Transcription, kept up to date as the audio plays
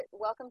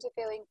welcome to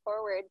Failing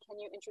Forward. Can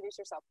you introduce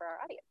yourself for our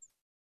audience?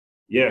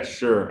 Yeah,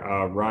 sure.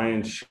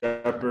 Ryan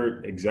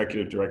Shepard,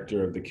 Executive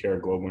Director of the CARE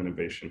Global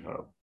Innovation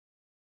Hub.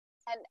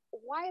 And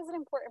why is it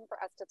important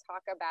for us to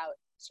talk about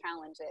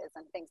challenges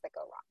and things that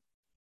go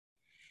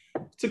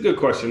wrong? It's a good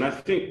question. I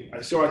think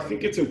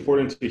it's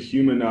important to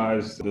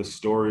humanize the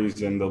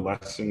stories and the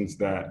lessons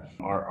that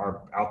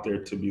are out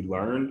there to be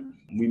learned.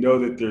 We know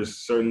that there's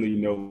certainly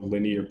no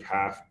linear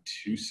path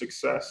to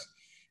success.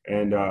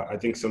 And I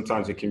think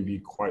sometimes it can be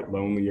quite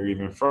lonely or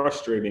even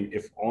frustrating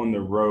if on the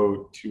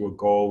road to a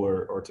goal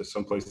or to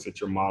someplace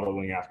that you're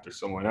modeling after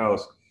someone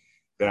else,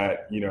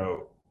 that,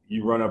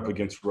 you run up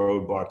against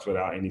roadblocks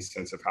without any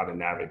sense of how to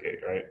navigate,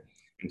 right?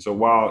 And so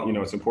while,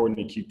 it's important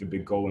to keep the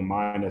big goal in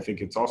mind, I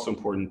think it's also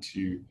important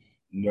to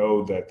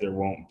know that there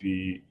won't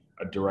be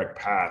a direct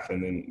path.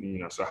 And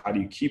then, so how do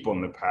you keep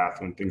on the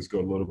path when things go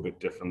a little bit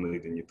differently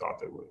than you thought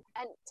they would?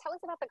 And tell us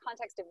about the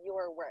context of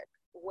your work.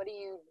 What are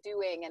you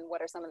doing and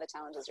what are some of the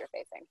challenges you're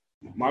facing?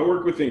 My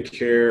work within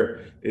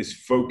CARE is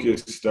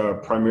focused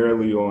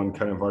primarily on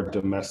kind of our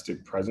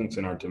domestic presence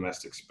in our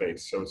domestic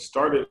space. So it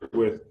started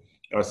with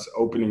us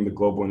opening the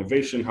Global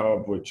Innovation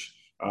Hub, which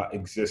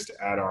exists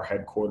at our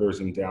headquarters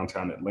in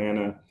downtown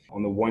Atlanta.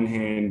 On the one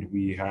hand,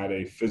 we had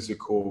a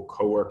physical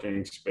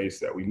co-working space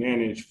that we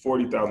managed,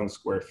 40,000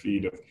 square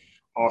feet of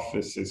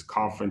offices,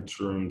 conference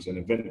rooms, and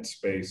event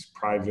space,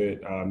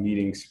 private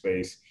meeting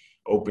space,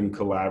 open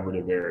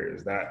collaborative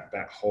areas,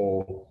 that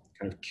whole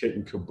kind of kit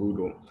and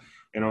caboodle.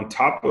 And on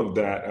top of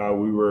that,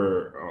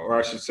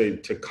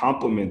 to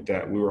complement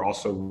that, we were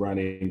also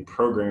running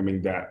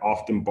programming that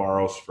often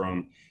borrows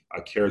from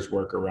CARE's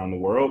work around the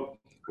world,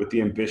 with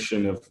the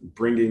ambition of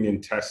bringing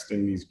and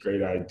testing these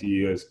great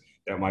ideas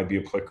that might be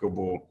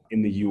applicable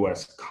in the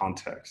US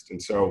context.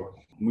 And so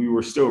we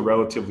were still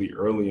relatively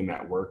early in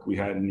that work. We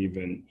hadn't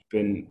even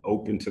been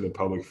open to the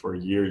public for a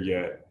year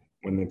yet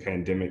when the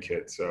pandemic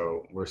hit.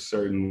 So we're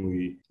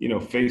certainly,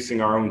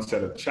 facing our own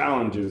set of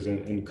challenges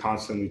and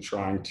constantly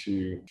trying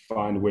to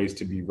find ways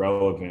to be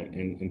relevant.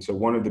 And so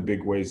one of the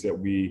big ways that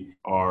we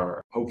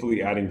are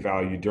hopefully adding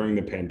value during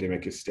the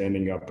pandemic is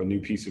standing up a new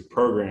piece of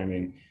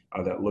programming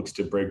that looks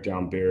to break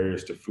down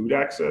barriers to food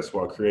access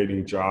while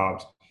creating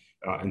jobs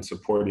and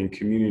supporting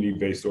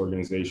community-based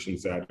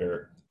organizations that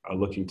are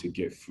looking to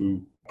get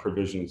food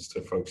provisions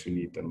to folks who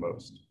need them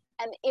most.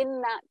 And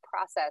in that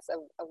process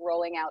of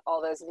rolling out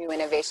all those new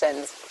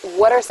innovations,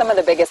 what are some of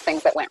the biggest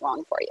things that went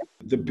wrong for you?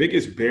 The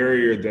biggest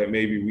barrier that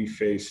maybe we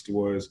faced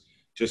was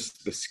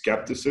just the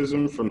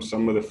skepticism from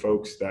some of the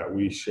folks that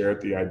we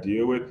shared the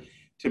idea with.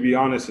 To be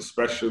honest,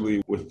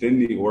 especially within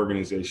the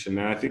organization.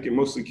 And I think it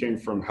mostly came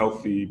from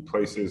healthy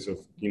places of,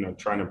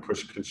 trying to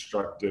push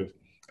constructive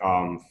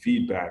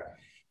feedback.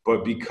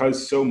 But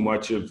because so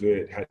much of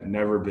it had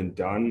never been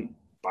done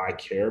by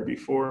CARE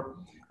before,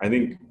 I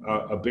think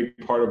a big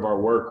part of our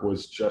work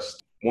was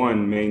just,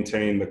 one,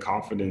 maintain the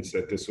confidence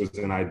that this was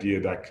an idea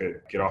that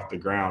could get off the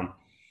ground,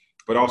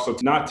 but also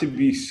not to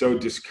be so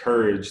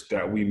discouraged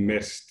that we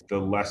missed the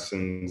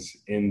lessons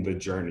in the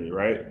journey,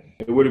 right?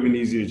 It would have been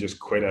easy to just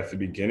quit at the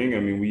beginning. I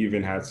mean, we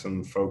even had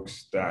some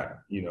folks that,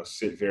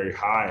 sit very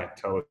high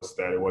tell us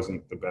that it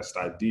wasn't the best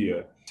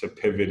idea to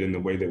pivot in the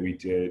way that we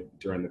did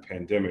during the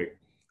pandemic.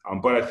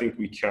 But I think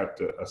we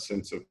kept a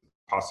sense of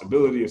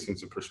possibility, a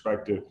sense of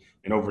perspective,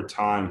 and over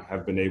time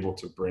have been able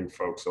to bring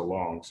folks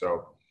along.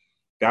 So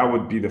that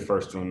would be the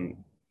first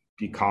one: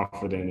 be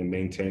confident and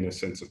maintain a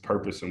sense of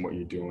purpose in what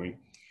you're doing.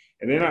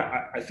 And then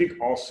I think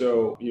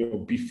also,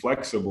 be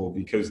flexible,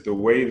 because the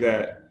way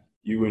that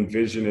you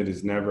envision it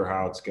is never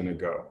how it's going to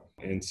go.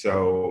 And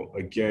so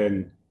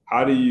again,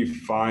 how do you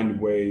find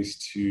ways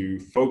to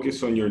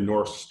focus on your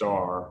North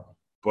Star,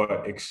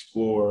 but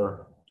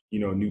explore,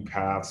 new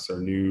paths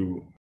or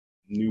new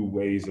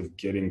ways of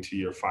getting to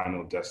your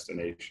final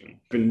destination?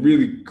 It's been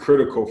really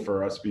critical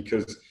for us,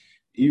 because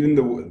even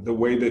the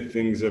way that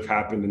things have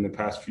happened in the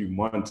past few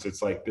months,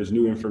 it's like there's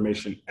new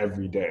information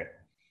every day.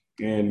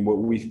 And what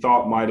we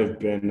thought might have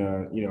been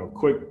a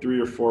quick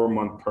 3 or 4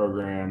 month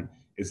program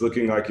is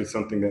looking like it's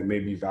something that may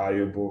be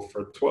valuable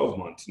for 12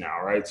 months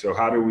now, right? So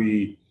how do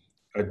we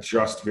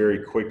adjust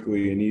very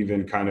quickly and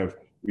even kind of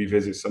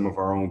revisit some of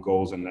our own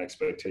goals and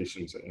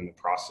expectations in the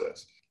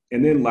process?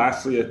 And then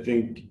lastly, I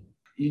think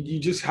you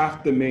just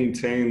have to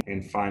maintain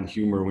and find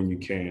humor when you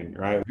can,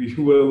 right? Be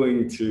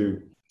willing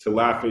to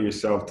laugh at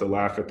yourself, to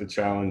laugh at the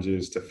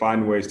challenges, to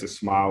find ways to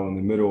smile in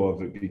the middle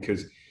of it.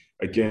 Because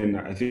again,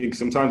 I think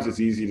sometimes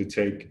it's easy to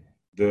take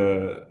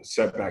the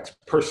setbacks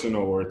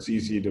personal, or it's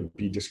easy to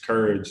be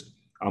discouraged.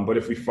 But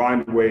if we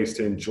find ways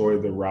to enjoy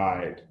the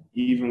ride,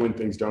 even when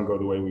things don't go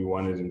the way we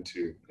wanted them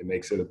to, it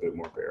makes it a bit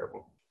more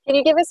bearable. Can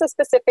you give us a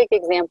specific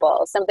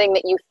example, something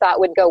that you thought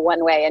would go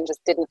one way and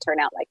just didn't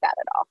turn out like that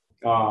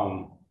at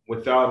all?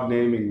 Without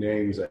naming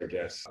names, I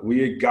guess,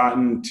 we had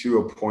gotten to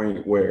a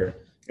point where,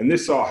 and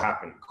this all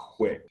happened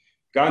quick,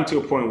 gotten to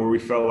a point where we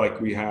felt like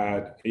we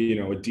had,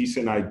 a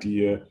decent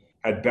idea,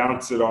 had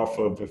bounced it off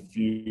of a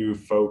few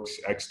folks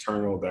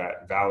external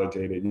that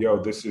validated,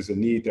 this is a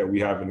need that we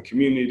have in the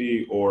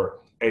community,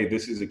 or hey,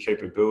 this is a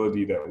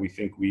capability that we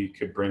think we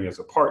could bring as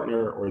a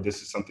partner, or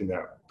this is something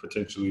that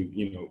potentially,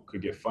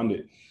 could get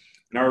funded.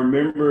 And I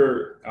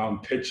remember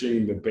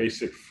pitching the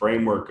basic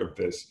framework of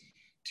this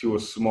to a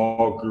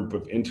small group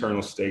of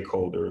internal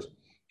stakeholders.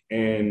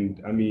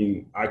 And I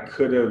mean, I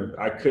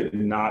could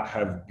not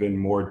have been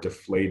more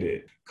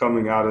deflated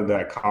coming out of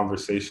that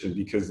conversation,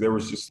 because there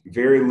was just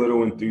very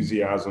little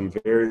enthusiasm,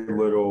 very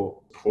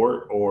little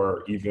support,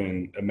 or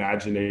even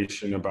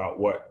imagination about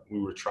what we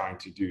were trying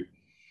to do.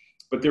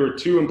 But there were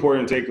two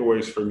important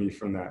takeaways for me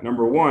from that.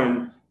 Number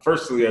one,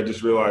 firstly, I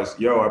just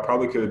realized, I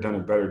probably could have done a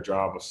better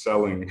job of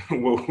selling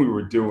what we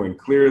were doing.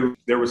 Clearly,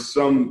 there was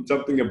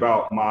something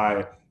about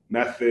my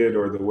method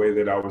or the way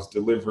that I was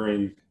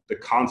delivering the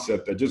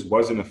concept that just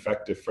wasn't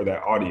effective for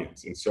that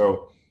audience. And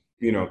so,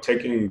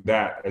 taking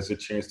that as a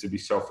chance to be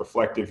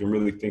self-reflective and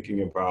really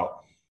thinking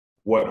about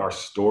what our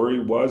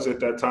story was at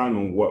that time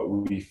and what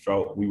we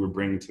felt we were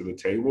bringing to the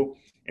table.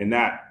 And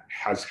that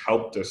has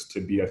helped us to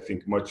be, I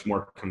think, much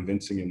more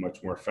convincing and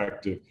much more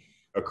effective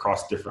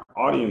across different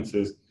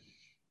audiences.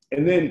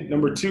 And then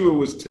number two, it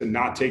was to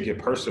not take it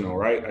personal,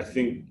 right? I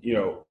think,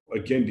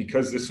 again,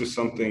 because this was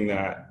something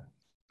that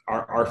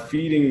our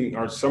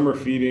summer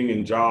feeding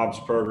and jobs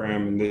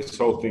program and this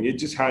whole thing, it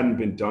just hadn't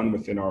been done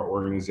within our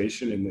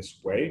organization in this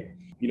way.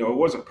 It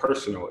wasn't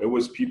personal. It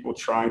was people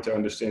trying to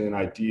understand an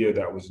idea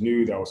that was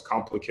new, that was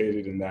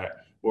complicated, and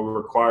that will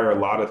require a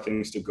lot of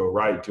things to go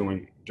right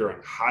during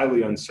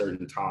highly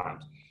uncertain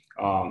times.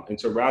 And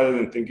so rather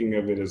than thinking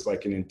of it as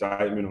like an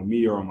indictment on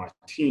me or on my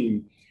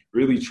team,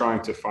 really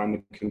trying to find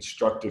the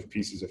constructive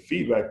pieces of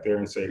feedback there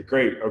and say,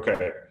 great,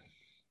 okay,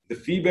 the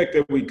feedback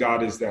that we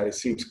got is that it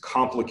seems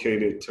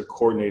complicated to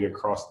coordinate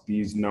across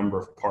these number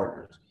of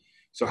partners.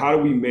 So how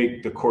do we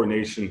make the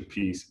coordination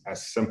piece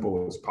as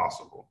simple as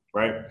possible,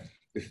 right?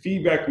 The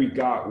feedback we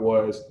got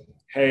was,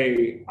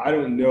 hey, I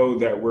don't know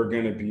that we're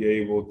going to be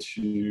able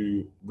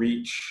to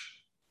reach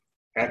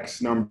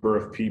X number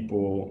of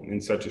people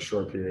in such a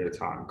short period of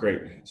time.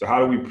 Great. So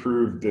how do we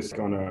prove this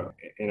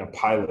in a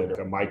pilot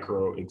or a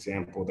micro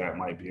example that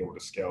might be able to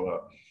scale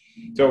up?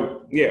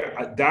 So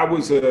yeah, that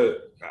was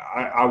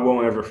I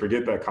won't ever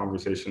forget that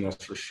conversation,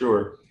 that's for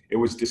sure. It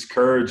was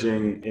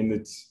discouraging in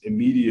its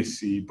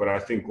immediacy, but I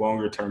think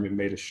longer term it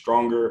made us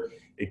stronger.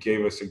 It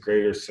gave us a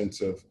greater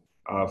sense of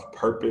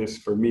purpose.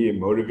 For me, it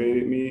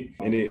motivated me,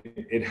 and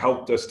it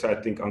helped us to,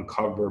 I think,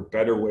 uncover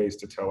better ways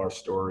to tell our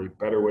story,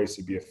 better ways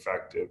to be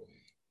effective,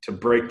 to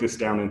break this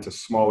down into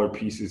smaller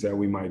pieces that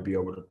we might be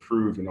able to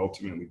prove and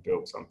ultimately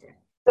build something.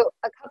 So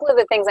a couple of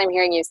the things I'm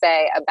hearing you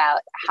say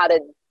about how to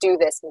do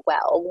this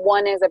well.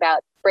 One is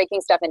about breaking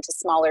stuff into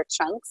smaller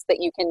chunks that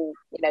you can,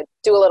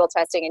 do a little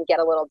testing and get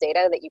a little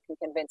data that you can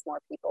convince more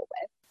people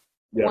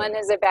with. Yeah. One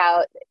is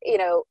about,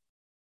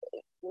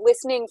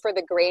 listening for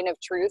the grain of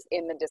truth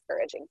in the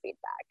discouraging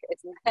feedback.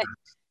 It's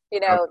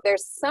not,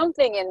 there's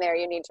something in there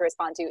you need to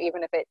respond to,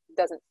 even if it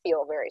doesn't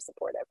feel very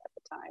supportive at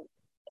the time.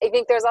 I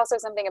think there's also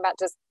something about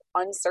just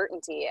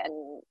uncertainty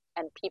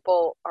and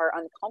people are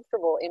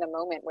uncomfortable in a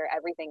moment where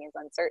everything is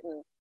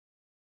uncertain.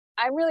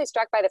 I'm really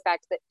struck by the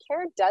fact that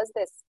CARE does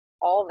this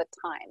all the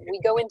time. We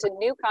go into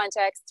new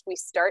contexts, we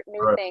start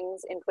new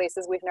things in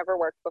places we've never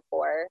worked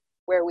before,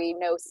 where we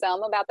know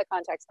some about the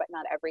context, but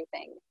not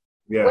everything.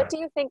 Yeah. What do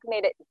you think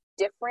made it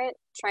different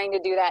trying to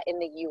do that in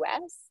the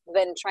US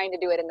than trying to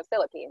do it in the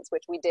Philippines,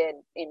 which we did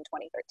in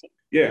 2013?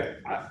 Yeah,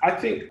 I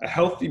think a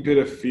healthy bit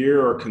of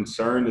fear or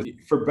concern is,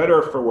 for better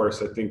or for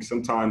worse, I think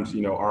sometimes,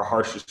 our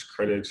harshest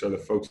critics are the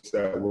folks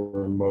that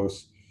we're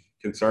most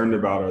concerned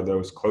about, are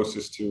those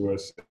closest to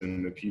us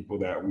and the people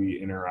that we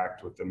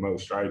interact with the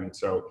most, right? And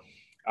so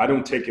I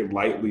don't take it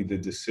lightly, the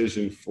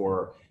decision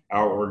for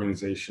our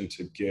organization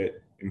to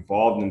get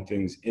involved in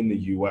things in the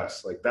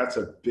US. Like, that's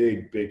a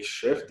big, big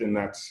shift. And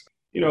that's,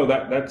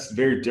 that's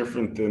very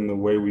different than the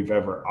way we've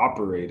ever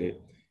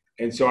operated.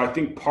 And so I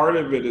think part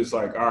of it is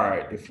like, all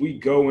right, if we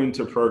go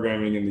into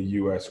programming in the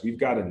US, we've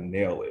got to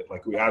nail it.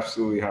 Like, we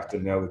absolutely have to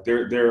nail it.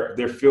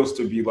 There feels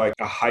to be like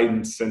a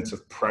heightened sense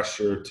of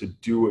pressure to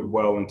do it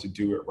well and to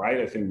do it right.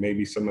 I think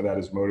maybe some of that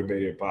is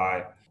motivated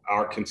by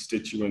our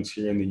constituents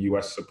here in the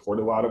US support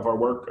a lot of our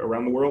work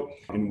around the world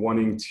and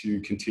wanting to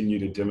continue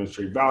to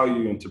demonstrate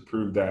value and to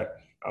prove that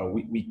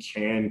we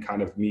can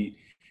kind of meet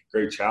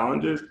great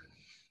challenges.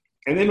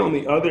 And then on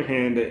the other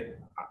hand,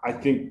 I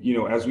think,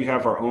 as we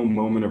have our own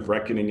moment of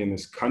reckoning in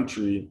this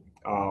country,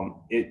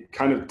 it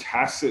kind of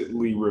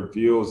tacitly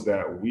reveals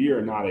that we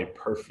are not a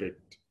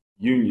perfect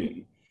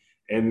union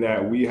and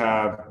that we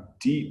have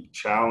deep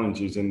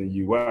challenges in the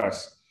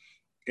US.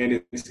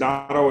 And it's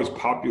not always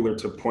popular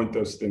to point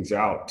those things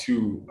out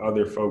to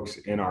other folks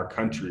in our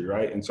country,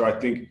 right? And so I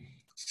think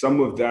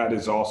some of that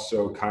is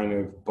also kind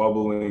of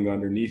bubbling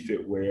underneath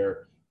it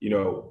where,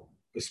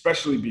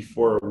 especially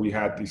before we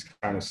had these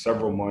kind of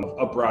several months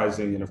of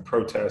uprising and of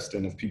protest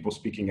and of people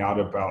speaking out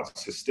about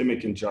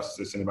systemic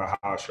injustice and about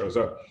how it shows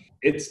up.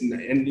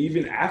 And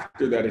even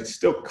after that, it's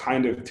still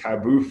kind of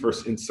taboo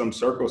in some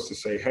circles to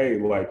say, hey,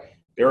 like,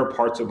 there are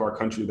parts of our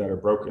country that are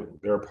broken.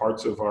 There are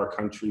parts of our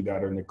country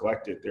that are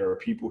neglected. There are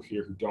people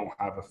here who don't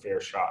have a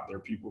fair shot. There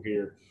are people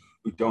here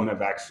who don't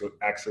have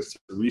access to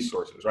the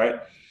resources, right?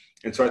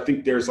 And so I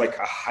think there's like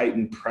a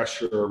heightened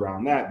pressure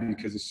around that,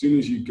 because as soon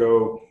as you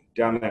go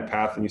down that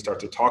path and you start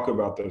to talk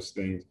about those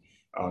things,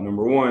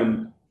 number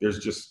one, there's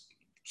just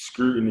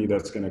scrutiny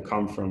that's going to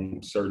come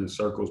from certain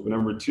circles. But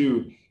number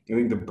two, I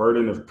think the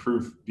burden of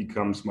proof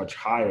becomes much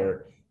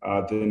higher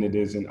than it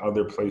is in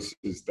other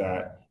places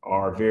that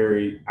are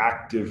very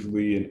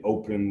actively and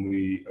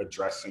openly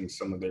addressing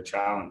some of their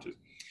challenges.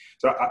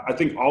 So I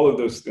think all of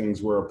those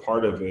things were a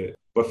part of it.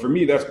 But for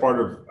me, that's part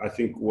of, I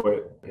think,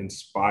 what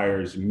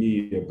inspires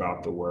me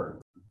about the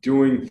work.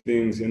 Doing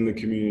things in the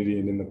community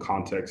and in the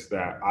context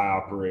that I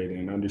operate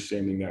in,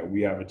 understanding that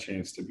we have a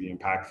chance to be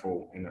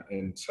impactful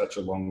in such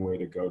a long way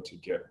to go to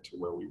get to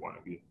where we want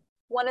to be.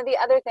 One of the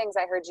other things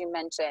I heard you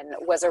mention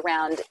was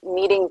around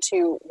needing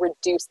to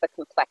reduce the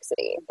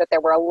complexity, that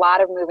there were a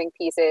lot of moving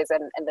pieces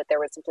and that there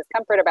was some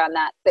discomfort about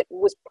that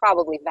was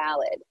probably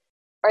valid.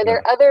 Are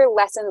there other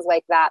lessons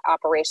like that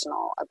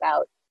operational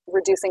about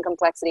reducing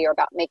complexity or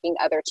about making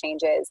other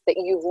changes that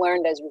you've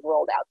learned as you've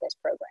rolled out this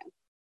program?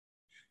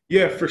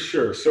 Yeah, for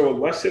sure. So a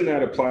lesson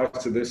that applies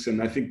to this,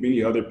 and I think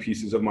many other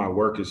pieces of my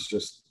work, is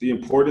just the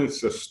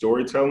importance of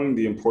storytelling,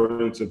 the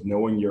importance of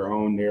knowing your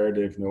own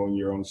narrative, knowing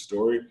your own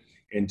story,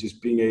 and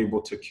just being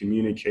able to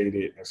communicate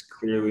it as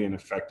clearly and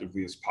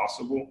effectively as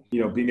possible.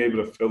 You know, being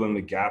able to fill in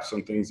the gaps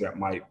on things that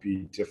might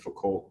be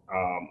difficult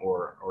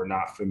or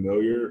not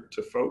familiar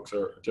to folks,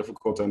 or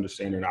difficult to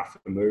understand or not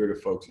familiar to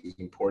folks, is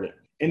important.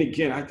 And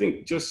again, I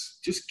think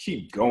just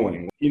keep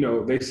going. You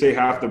know, they say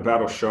half the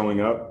battle showing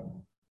up.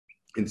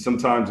 And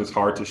sometimes it's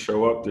hard to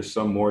show up. There's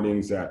some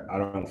mornings that I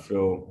don't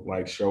feel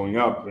like showing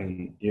up,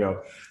 and, you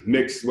know,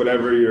 mix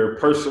whatever your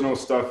personal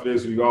stuff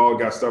is. We all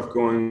got stuff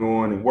going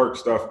on and work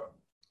stuff.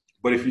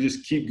 But if you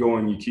just keep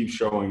going, you keep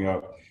showing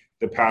up,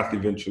 the path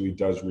eventually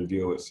does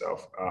reveal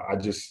itself. I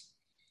just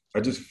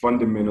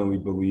fundamentally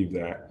believe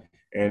that.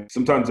 And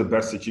sometimes the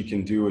best that you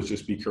can do is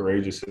just be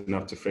courageous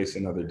enough to face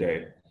another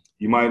day.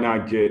 You might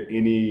not get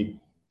any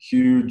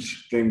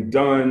huge thing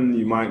done.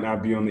 You might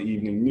not be on the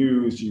evening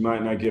news. You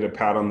might not get a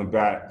pat on the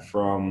back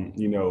from,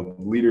 you know,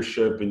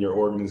 leadership in your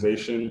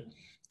organization.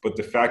 But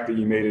the fact that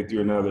you made it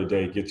through another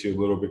day gets you a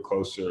little bit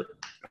closer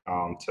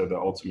to the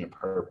ultimate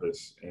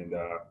purpose. And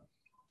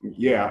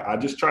yeah, I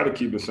just try to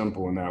keep it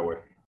simple in that way.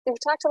 We've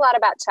talked a lot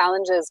about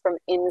challenges from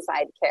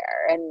inside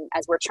care, and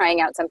as we're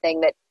trying out something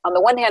that on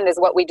the one hand is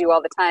what we do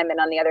all the time, and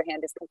on the other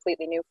hand is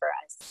completely new for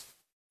us.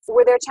 So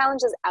were there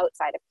challenges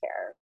outside of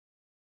care?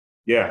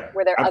 Yeah.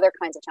 Were there other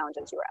kinds of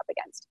challenges you were up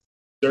against?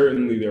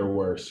 Certainly there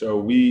were.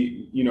 So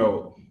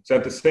so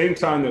at the same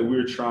time that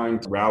we're trying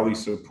to rally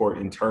support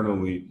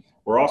internally,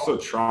 we're also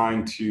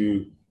trying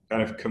to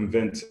kind of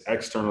convince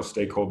external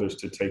stakeholders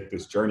to take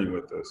this journey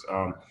with us,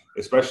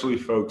 especially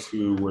folks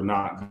who were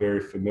not very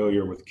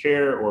familiar with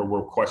care or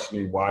were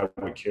questioning why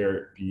would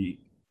care be,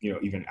 you know,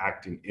 even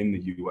acting in the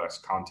U.S.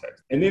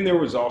 context. And then there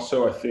was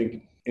also, I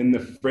think, in the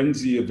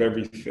frenzy of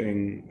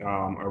everything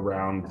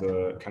around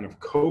the kind of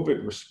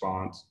COVID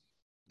response,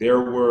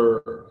 there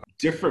were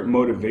different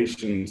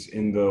motivations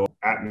in the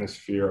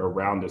atmosphere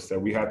around us that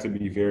we had to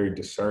be very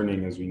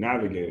discerning as we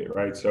navigate it,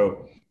 right?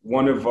 So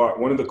one of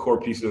the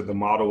core pieces of the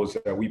model is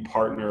that we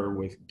partner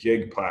with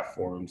gig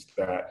platforms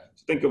that,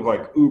 think of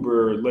like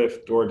Uber,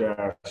 Lyft,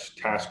 DoorDash,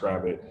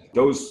 TaskRabbit.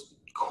 Those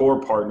core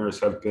partners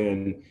have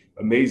been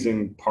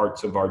amazing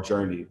parts of our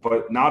journey,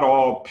 but not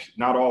all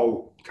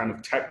kind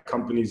of tech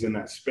companies in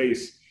that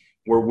space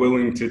were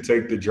willing to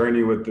take the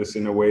journey with us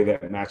in a way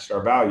that matched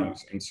our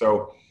values. And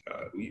so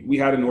we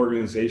had an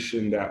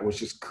organization that was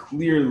just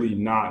clearly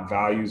not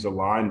values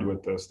aligned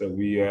with us, that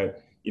we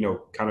had, you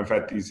know, kind of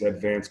had these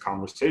advanced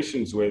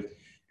conversations with.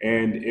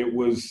 And it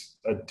was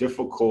a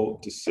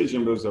difficult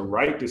decision, but it was the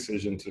right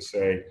decision to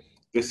say,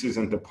 this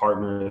isn't the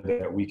partner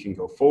that we can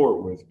go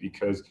forward with,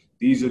 because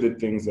these are the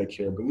things that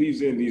CARE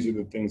believes in. These are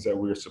the things that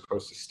we're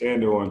supposed to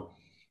stand on.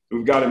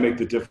 We've got to make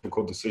the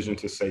difficult decision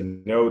to say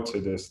no to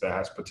this that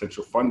has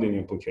potential funding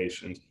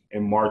implications,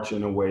 and march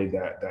in a way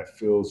that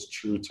feels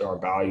true to our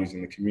values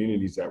and the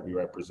communities that we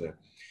represent.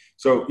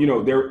 So, you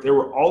know, there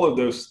were all of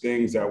those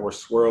things that were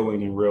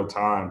swirling in real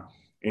time.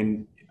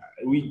 And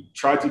we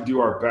tried to do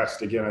our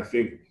best. Again, I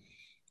think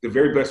the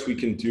very best we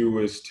can do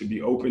is to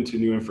be open to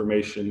new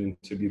information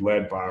and to be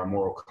led by our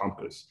moral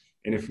compass.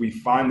 And if we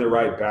find the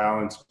right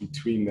balance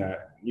between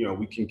that, you know,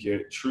 we can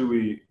get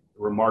truly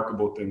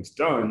remarkable things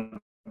done.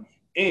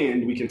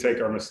 And we can take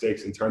our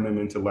mistakes and turn them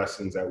into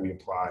lessons that we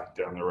apply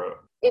down the road.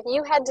 If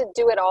you had to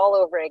do it all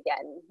over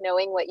again,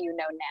 knowing what you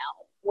know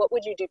now, what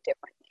would you do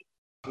differently?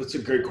 That's a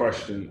great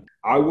question.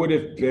 I would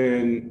have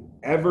been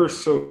ever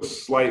so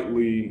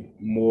slightly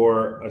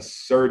more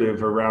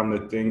assertive around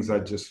the things I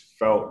just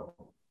felt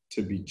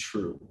to be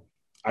true.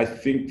 I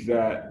think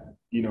that,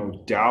 you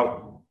know,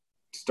 doubt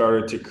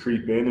started to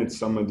creep in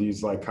some of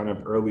these like kind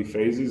of early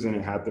phases, and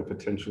it had the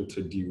potential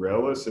to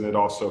derail us. And it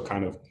also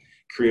kind of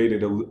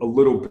created a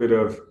little bit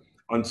of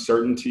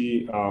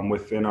uncertainty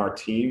within our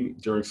team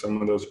during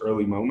some of those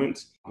early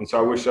moments. And so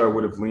I wish I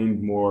would have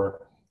leaned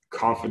more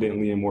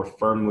confidently and more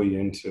firmly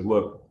into,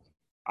 look,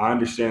 I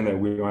understand that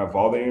we don't have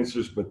all the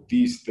answers, but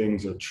these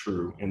things are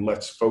true. And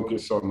let's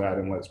focus on that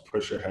and let's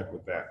push ahead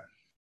with that.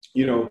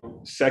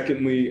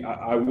 Secondly,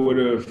 I would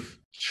have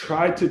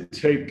tried to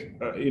take,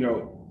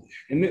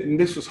 and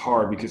this was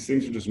hard because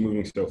things were just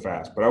moving so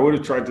fast, but I would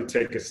have tried to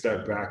take a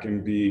step back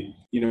and be,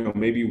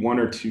 maybe one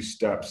or two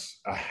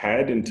steps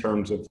ahead in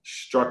terms of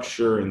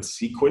structure and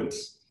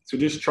sequence. So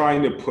just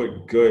trying to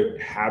put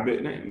good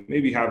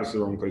maybe habits is the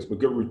wrong place, but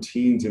good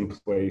routines in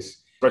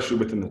place, especially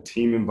within the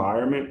team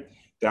environment,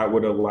 that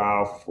would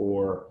allow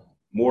for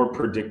more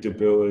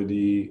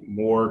predictability,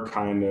 more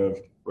kind of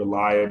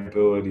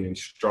reliability and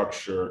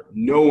structure,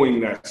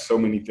 knowing that so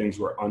many things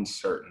were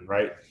uncertain,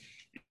 right?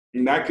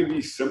 And that could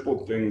be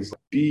simple things.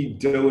 Be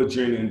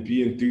diligent and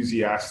be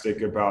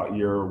enthusiastic about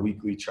your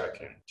weekly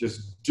check-in.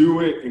 Just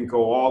do it and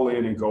go all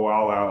in and go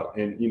all out,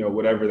 and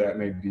whatever that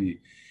may be.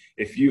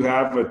 If you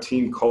have a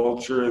team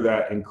culture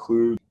that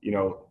includes,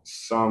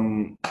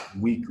 some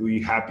weekly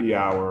happy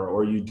hour,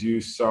 or you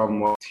do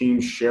some team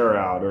share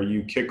out, or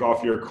you kick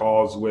off your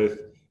calls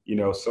with,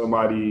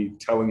 somebody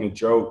telling a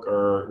joke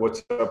or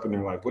what's up in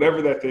their life,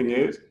 whatever that thing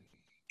is,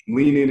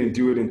 lean in and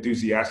do it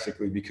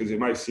enthusiastically, because it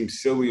might seem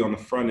silly on the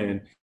front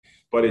end,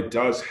 but it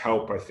does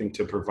help, I think,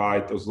 to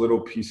provide those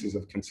little pieces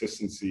of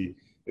consistency,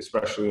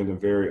 especially in a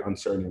very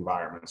uncertain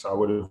environment. So I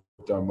would have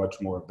done much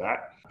more of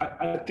that.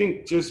 I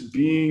think just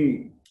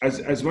being,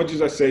 as much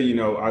as I say,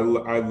 I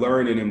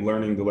learn and am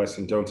learning the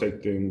lesson, don't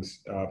take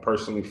things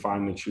personally,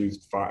 find the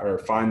truth, or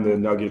find the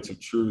nuggets of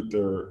truth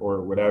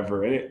or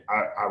whatever. And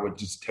I would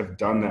just have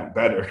done that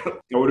better.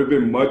 I would have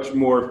been much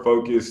more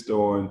focused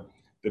on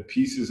the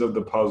pieces of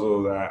the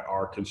puzzle that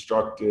are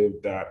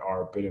constructive, that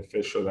are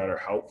beneficial, that are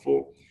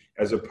helpful,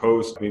 as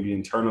opposed to maybe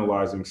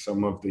internalizing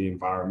some of the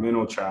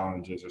environmental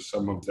challenges or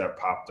some of that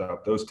popped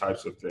up, those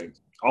types of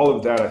things. All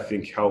of that, I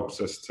think, helps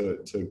us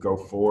to go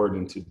forward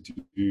and to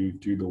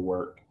do the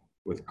work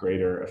with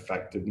greater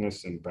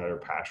effectiveness and better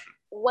passion.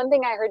 One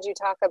thing I heard you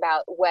talk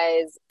about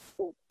was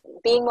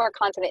being more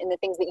confident in the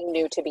things that you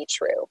knew to be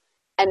true.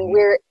 And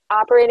we're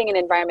operating in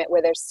an environment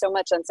where there's so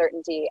much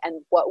uncertainty,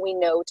 and what we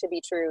know to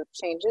be true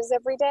changes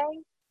every day.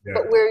 Yeah.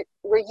 But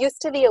we're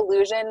used to the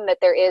illusion that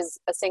there is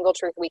a single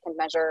truth we can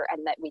measure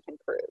and that we can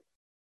prove.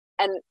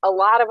 And a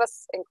lot of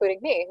us, including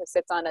me, who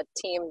sits on a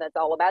team that's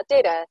all about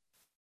data,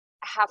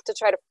 have to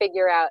try to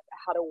figure out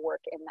how to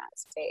work in that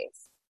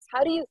space.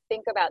 How do you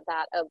think about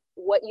that, of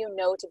what you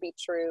know to be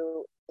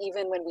true,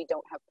 even when we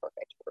don't have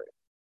perfect proof?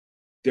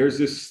 There's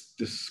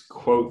this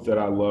quote that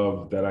I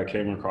love that I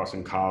came across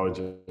in college,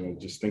 and I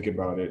just think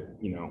about it,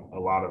 a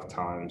lot of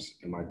times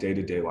in my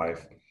day-to-day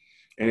life.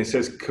 And it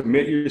says,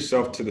 commit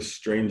yourself to the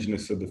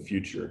strangeness of the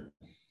future.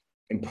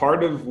 And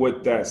part of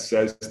what that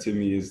says to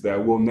me is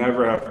that we'll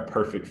never have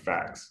perfect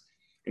facts.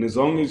 And as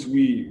long as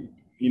we,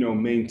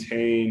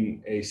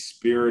 maintain a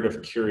spirit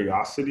of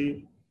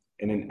curiosity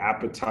and an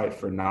appetite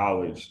for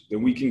knowledge,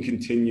 then we can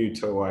continue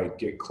to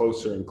get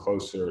closer and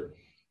closer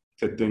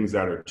to things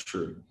that are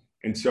true.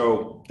 And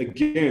so,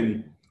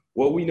 again,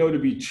 what we know to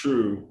be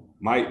true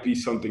might be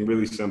something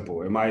really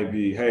simple. It might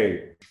be,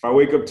 hey, if I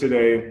wake up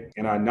today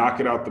and I knock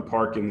it out the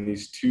park in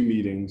these 2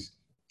 meetings,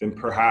 then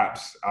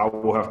perhaps I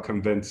will have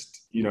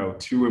convinced,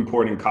 2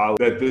 important colleagues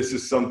that this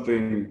is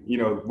something,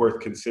 worth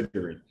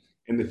considering.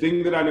 And the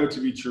thing that I know to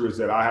be true is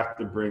that I have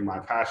to bring my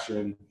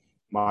passion,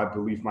 my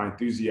belief, my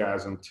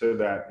enthusiasm to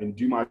that, and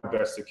do my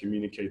best to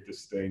communicate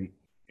this thing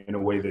in a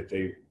way that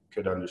they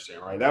could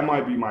understand, right? That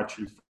might be my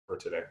truth for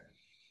today.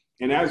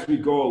 And as we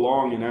go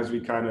along and as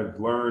we kind of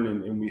learn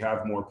and we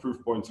have more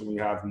proof points and we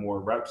have more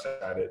reps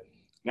at it,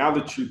 now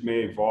the truth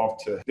may evolve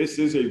to, this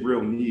is a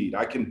real need.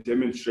 I can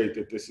demonstrate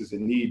that this is a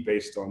need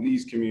based on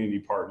these community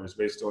partners,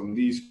 based on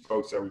these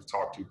folks that we've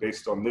talked to,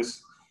 based on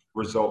this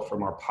result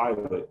from our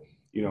pilot.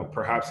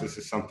 Perhaps this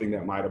is something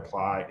that might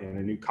apply in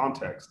a new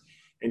context,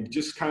 and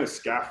just kind of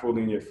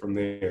scaffolding it from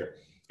there.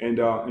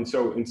 And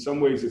so in some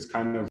ways it's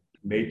kind of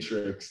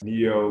Matrix,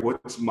 Neo,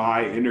 what's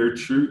my inner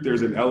truth?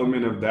 There's an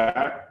element of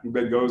that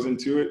goes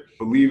into it.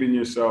 Believe in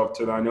yourself,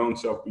 to thine own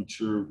self be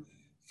true.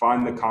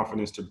 Find the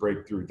confidence to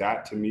break through.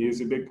 That to me is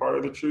a big part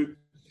of the truth.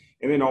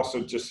 And then also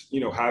just,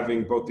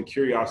 having both the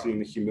curiosity and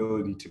the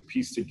humility to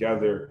piece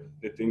together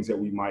the things that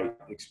we might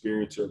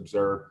experience or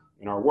observe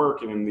in our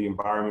work and in the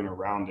environment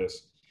around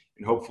us,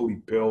 and hopefully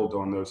build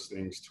on those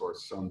things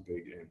towards some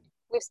big end.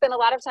 We've spent a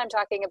lot of time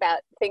talking about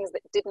things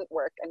that didn't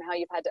work and how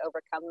you've had to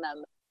overcome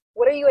them.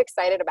 What are you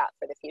excited about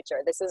for the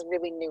future? This is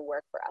really new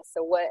work for us.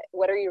 So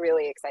what are you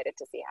really excited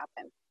to see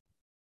happen?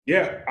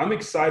 Yeah, I'm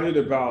excited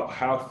about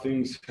how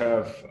things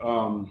have,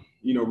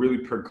 really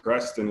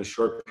progressed in a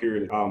short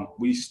period.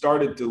 We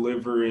started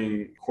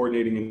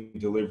coordinating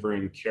and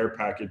delivering care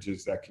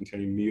packages that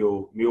contain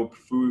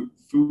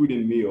food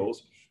and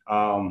meals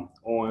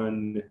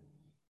on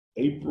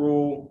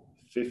April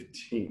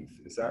 15th.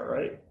 Is that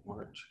right?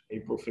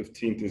 April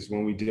 15th is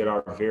when we did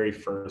our very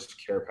first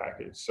care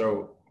package.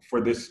 So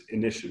for this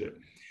initiative,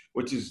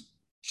 which is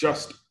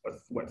just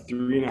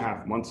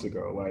 3.5 months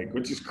ago,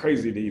 which is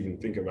crazy to even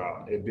think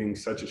about it being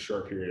such a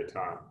short period of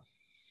time.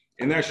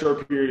 In that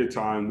short period of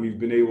time, we've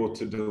been able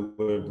to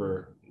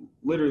deliver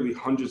literally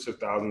hundreds of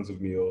thousands of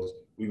meals.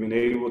 We've been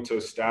able to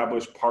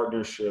establish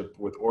partnership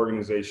with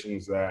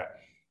organizations that,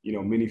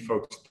 many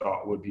folks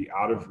thought would be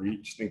out of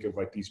reach. Think of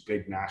like these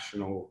big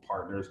national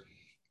partners.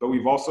 But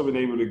we've also been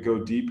able to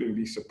go deep and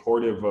be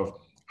supportive of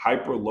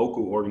hyper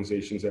local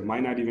organizations that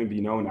might not even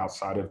be known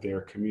outside of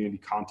their community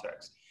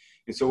context.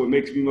 And so what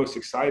makes me most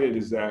excited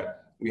is that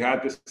we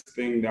had this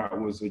thing that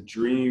was a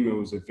dream, it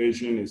was a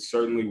vision. It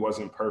certainly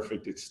wasn't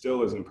perfect. It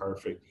still isn't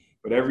perfect.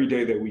 But every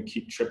day that we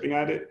keep chipping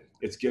at it,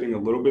 it's getting a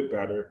little bit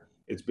better.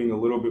 It's being a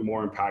little bit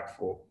more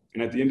impactful.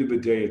 And at the end of the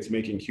day, it's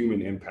making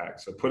human impact.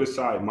 So put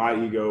aside my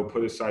ego,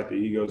 put aside the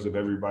egos of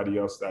everybody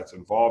else that's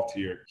involved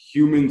here.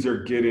 Humans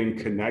are getting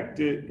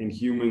connected and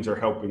humans are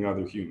helping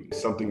other humans.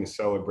 It's something to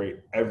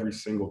celebrate every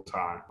single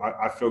time.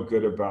 I feel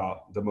good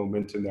about the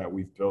momentum that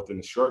we've built in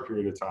a short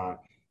period of time,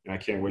 and I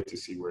can't wait to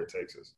see where it takes us.